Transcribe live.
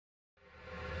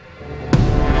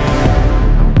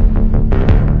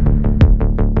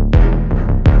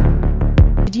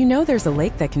know there's a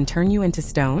lake that can turn you into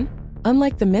stone?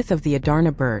 Unlike the myth of the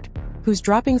Adarna bird, whose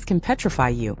droppings can petrify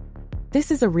you, this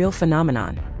is a real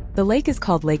phenomenon. The lake is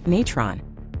called Lake Natron,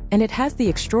 and it has the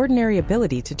extraordinary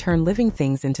ability to turn living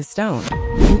things into stone.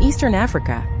 In eastern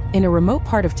Africa, in a remote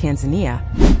part of Tanzania,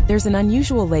 there's an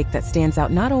unusual lake that stands out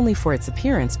not only for its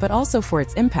appearance but also for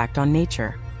its impact on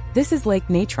nature. This is Lake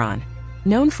Natron,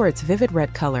 known for its vivid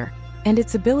red color and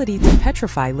its ability to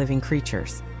petrify living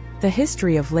creatures. The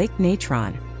history of Lake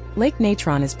Natron. Lake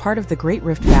Natron is part of the Great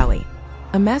Rift Valley,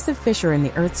 a massive fissure in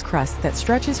the Earth's crust that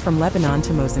stretches from Lebanon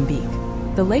to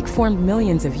Mozambique. The lake formed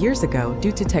millions of years ago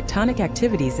due to tectonic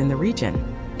activities in the region.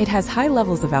 It has high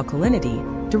levels of alkalinity,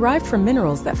 derived from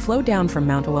minerals that flow down from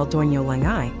Mount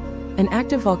Langai, an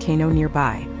active volcano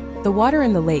nearby. The water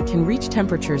in the lake can reach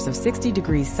temperatures of 60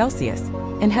 degrees Celsius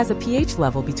and has a pH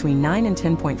level between 9 and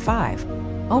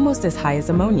 10.5, almost as high as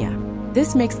ammonia.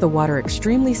 This makes the water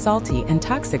extremely salty and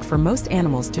toxic for most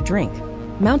animals to drink.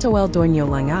 Mount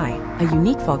Langai, a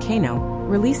unique volcano,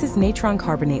 releases natron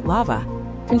carbonate lava,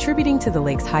 contributing to the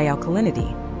lake's high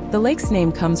alkalinity. The lake's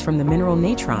name comes from the mineral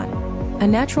natron, a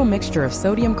natural mixture of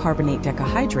sodium carbonate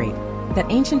decahydrate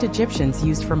that ancient Egyptians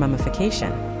used for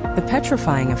mummification. The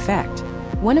petrifying effect.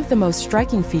 One of the most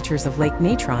striking features of Lake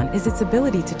Natron is its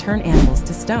ability to turn animals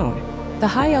to stone. The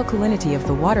high alkalinity of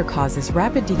the water causes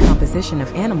rapid decomposition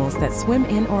of animals that swim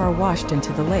in or are washed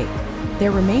into the lake. Their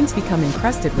remains become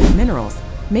encrusted with minerals,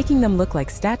 making them look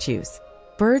like statues.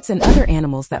 Birds and other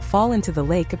animals that fall into the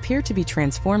lake appear to be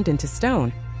transformed into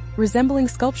stone, resembling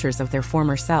sculptures of their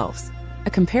former selves.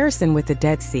 A comparison with the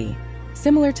Dead Sea.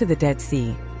 Similar to the Dead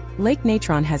Sea, Lake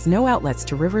Natron has no outlets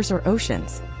to rivers or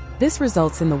oceans. This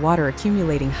results in the water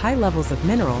accumulating high levels of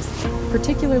minerals,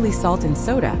 particularly salt and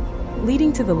soda,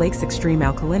 leading to the lake's extreme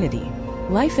alkalinity.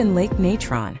 Life in Lake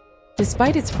Natron.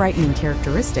 Despite its frightening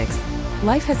characteristics,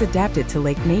 life has adapted to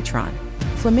Lake Natron.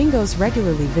 Flamingos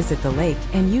regularly visit the lake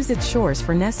and use its shores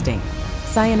for nesting.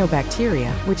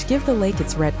 Cyanobacteria, which give the lake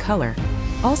its red color,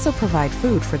 also provide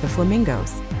food for the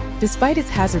flamingos. Despite its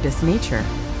hazardous nature,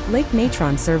 Lake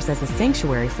Natron serves as a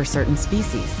sanctuary for certain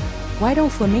species. Why don't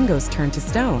flamingos turn to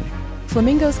stone?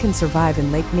 Flamingos can survive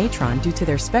in Lake Natron due to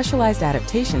their specialized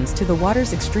adaptations to the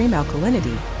water's extreme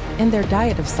alkalinity and their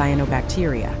diet of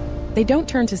cyanobacteria. They don't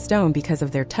turn to stone because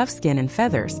of their tough skin and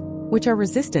feathers, which are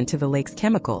resistant to the lake's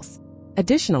chemicals.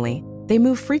 Additionally, they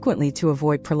move frequently to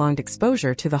avoid prolonged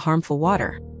exposure to the harmful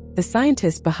water. The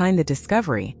scientist behind the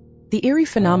discovery. The eerie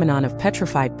phenomenon of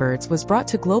petrified birds was brought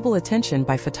to global attention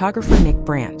by photographer Nick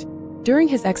Brandt. During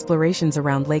his explorations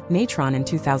around Lake Natron in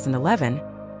 2011,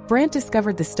 Brandt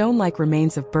discovered the stone-like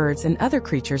remains of birds and other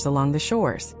creatures along the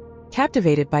shores.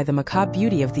 Captivated by the macabre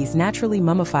beauty of these naturally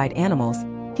mummified animals,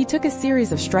 he took a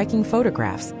series of striking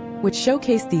photographs, which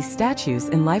showcased these statues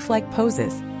in lifelike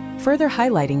poses, further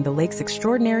highlighting the lake's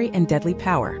extraordinary and deadly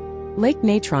power. Lake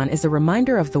Natron is a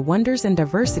reminder of the wonders and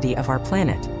diversity of our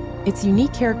planet. Its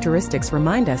unique characteristics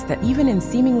remind us that even in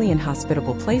seemingly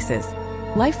inhospitable places,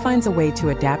 life finds a way to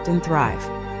adapt and thrive.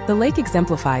 The lake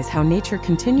exemplifies how nature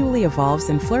continually evolves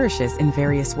and flourishes in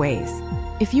various ways.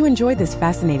 If you enjoyed this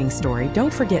fascinating story,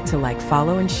 don't forget to like,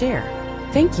 follow, and share.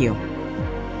 Thank you.